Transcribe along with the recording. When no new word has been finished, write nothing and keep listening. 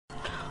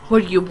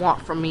What do you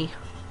want from me?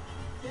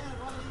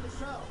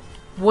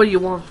 What do you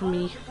want from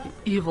me, you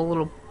evil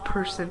little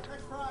person?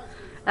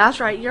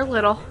 That's right, you're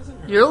little.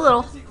 You're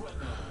little.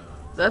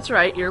 That's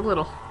right, you're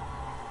little.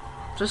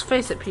 Just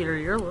face it, Peter,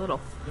 you're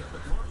little.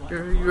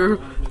 You're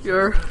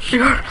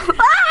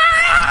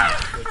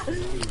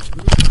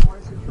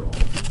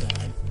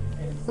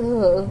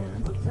Oh,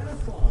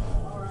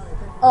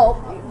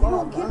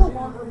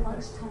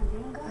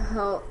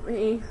 help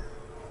me.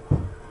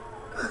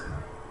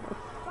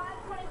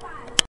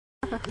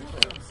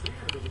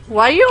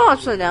 Why are you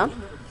upside down?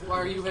 Why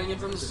are you hanging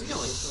from the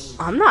ceiling?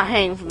 I'm not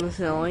hanging from the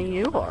ceiling,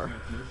 you are.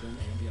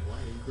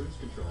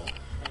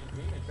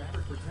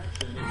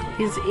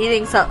 He's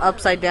eating something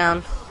upside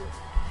down.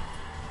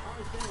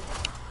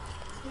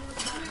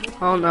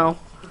 Oh no.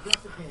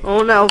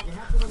 Oh no.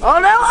 Oh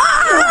no!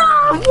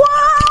 Ah!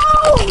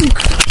 Whoa!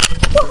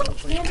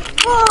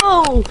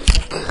 Whoa!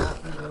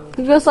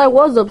 I guess I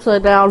was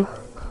upside down.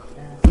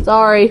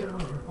 Sorry.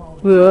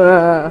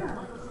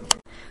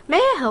 May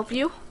I help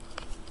you?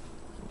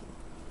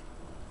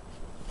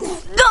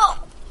 No!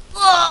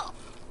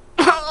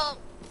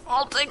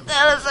 I'll take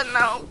that as a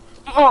no.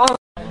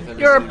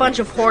 You're a bunch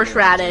of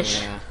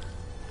horseradish. Yeah.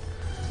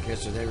 I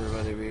guess with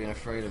everybody being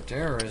afraid of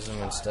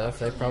terrorism and stuff,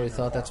 they probably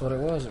thought that's what it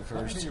was at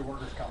first. Ew,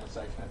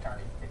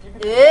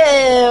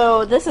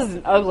 this is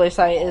an ugly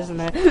sight, isn't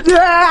it?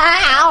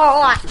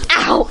 Ow!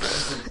 Ow!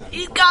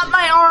 He's got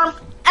my arm!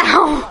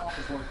 Ow!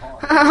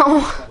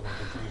 Ow!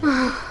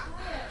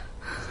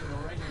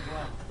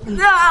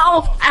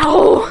 No!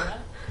 Ow!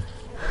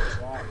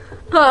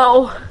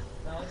 Oh!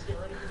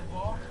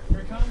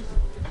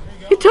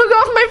 He took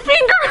off my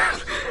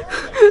fingers!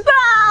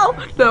 No!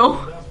 No!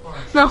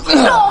 No!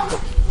 No!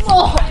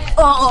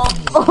 Oh!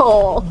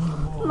 Oh!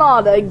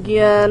 Not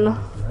again.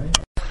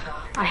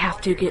 I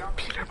have to get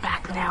Peter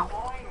back now.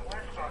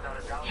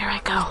 Here I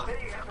go.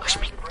 Push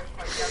me.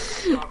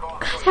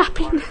 Good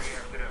happiness.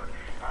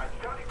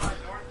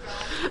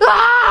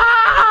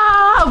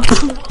 Ah!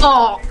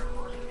 Oh!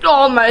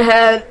 Oh, my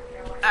head.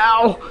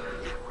 Ow.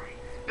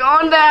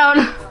 Going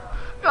down.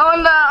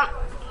 Going down.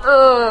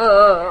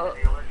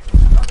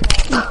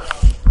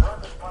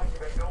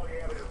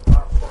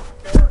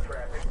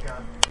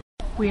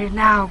 We're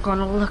now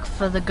gonna look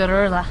for the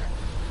gorilla.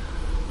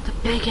 The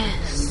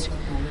biggest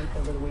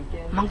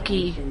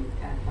monkey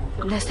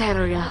in this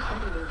area.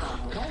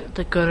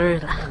 The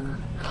gorilla.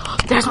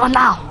 There's one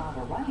now.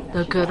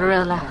 The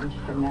gorilla.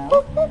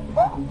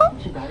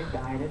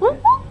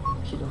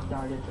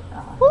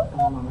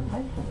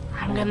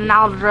 I'm gonna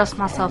now dress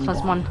myself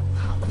as one.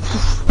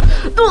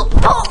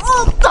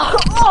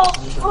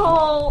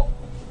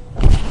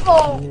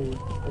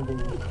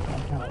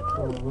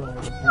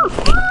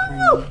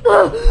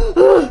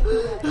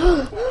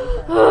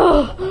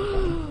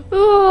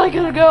 I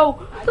gotta go.